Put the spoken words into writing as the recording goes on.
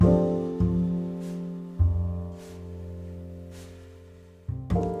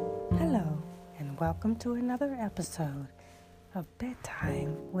welcome to another episode of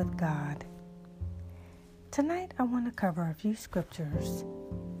Bedtime with God. Tonight I want to cover a few scriptures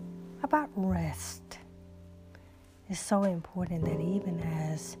about rest. It's so important that even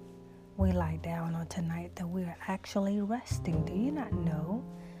as we lie down on tonight that we are actually resting. Do you not know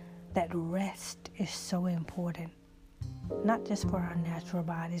that rest is so important? Not just for our natural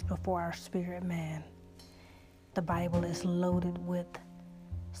bodies, but for our spirit man. The Bible is loaded with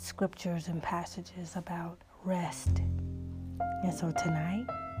scriptures and passages about rest. And so tonight,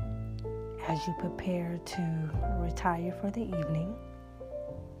 as you prepare to retire for the evening,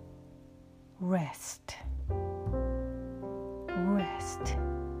 rest. Rest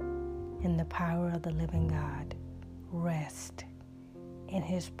in the power of the living God. Rest in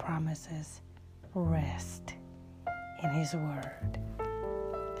His promises. Rest in His word.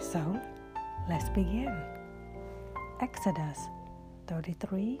 So, let's begin. Exodus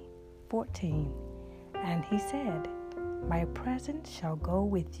 33:14. And He said, My presence shall go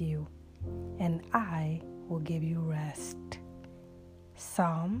with you, and I will give you rest.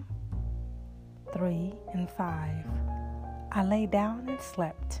 Psalm 3:5. I lay down and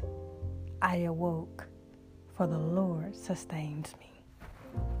slept. I awoke, for the Lord sustains me.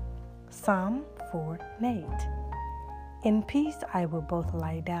 Psalm 4:8. In peace I will both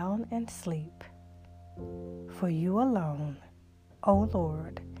lie down and sleep. For you alone, O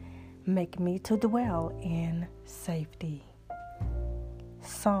Lord, make me to dwell in safety.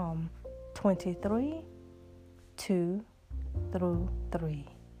 Psalm 23:2-3.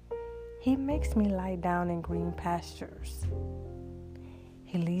 He makes me lie down in green pastures.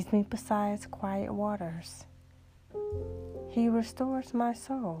 He leads me beside quiet waters. He restores my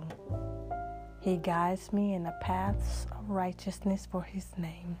soul. He guides me in the paths of righteousness for His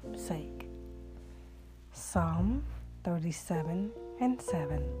name's sake. Psalm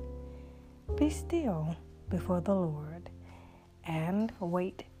 37:7. Be still before the Lord and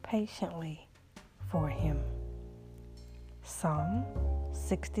wait patiently for Him. Psalm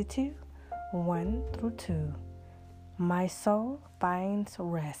 62:1-2. My soul finds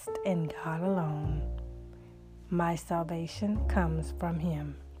rest in God alone. My salvation comes from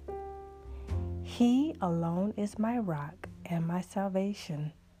Him. He alone is my rock and my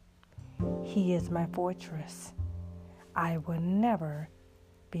salvation. He is my fortress. I will never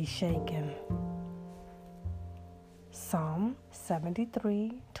be shaken. Psalm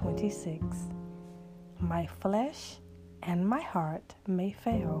 73:26. My flesh and my heart may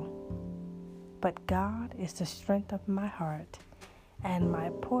fail, but God is the strength of my heart and my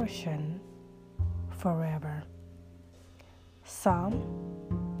portion forever. Psalm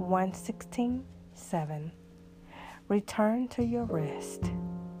 116:7. Return to your rest,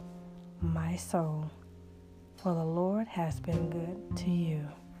 my soul, for the Lord has been good to you.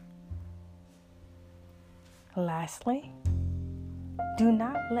 Lastly, do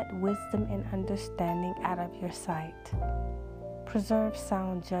not let wisdom and understanding out of your sight. Preserve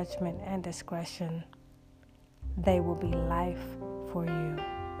sound judgment and discretion. They will be life for you,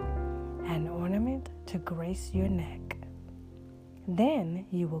 an ornament to grace your neck. Then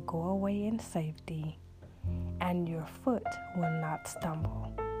you will go away in safety, and your foot will not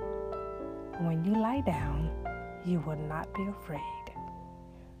stumble. When you lie down, you will not be afraid.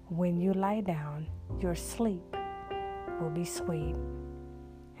 When you lie down, your sleep will be sweet.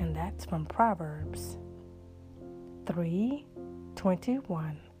 And that's from Proverbs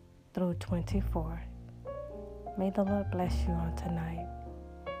 3:21-24. May the Lord bless you on tonight.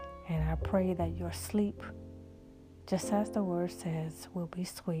 And I pray that your sleep, just as the word says, will be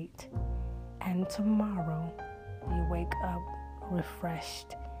sweet. And tomorrow you wake up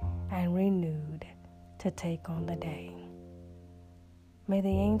refreshed and renewed to take on the day. May the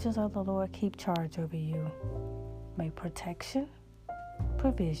angels of the Lord keep charge over you. May protection,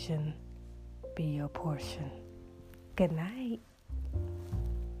 provision be your portion. Good night.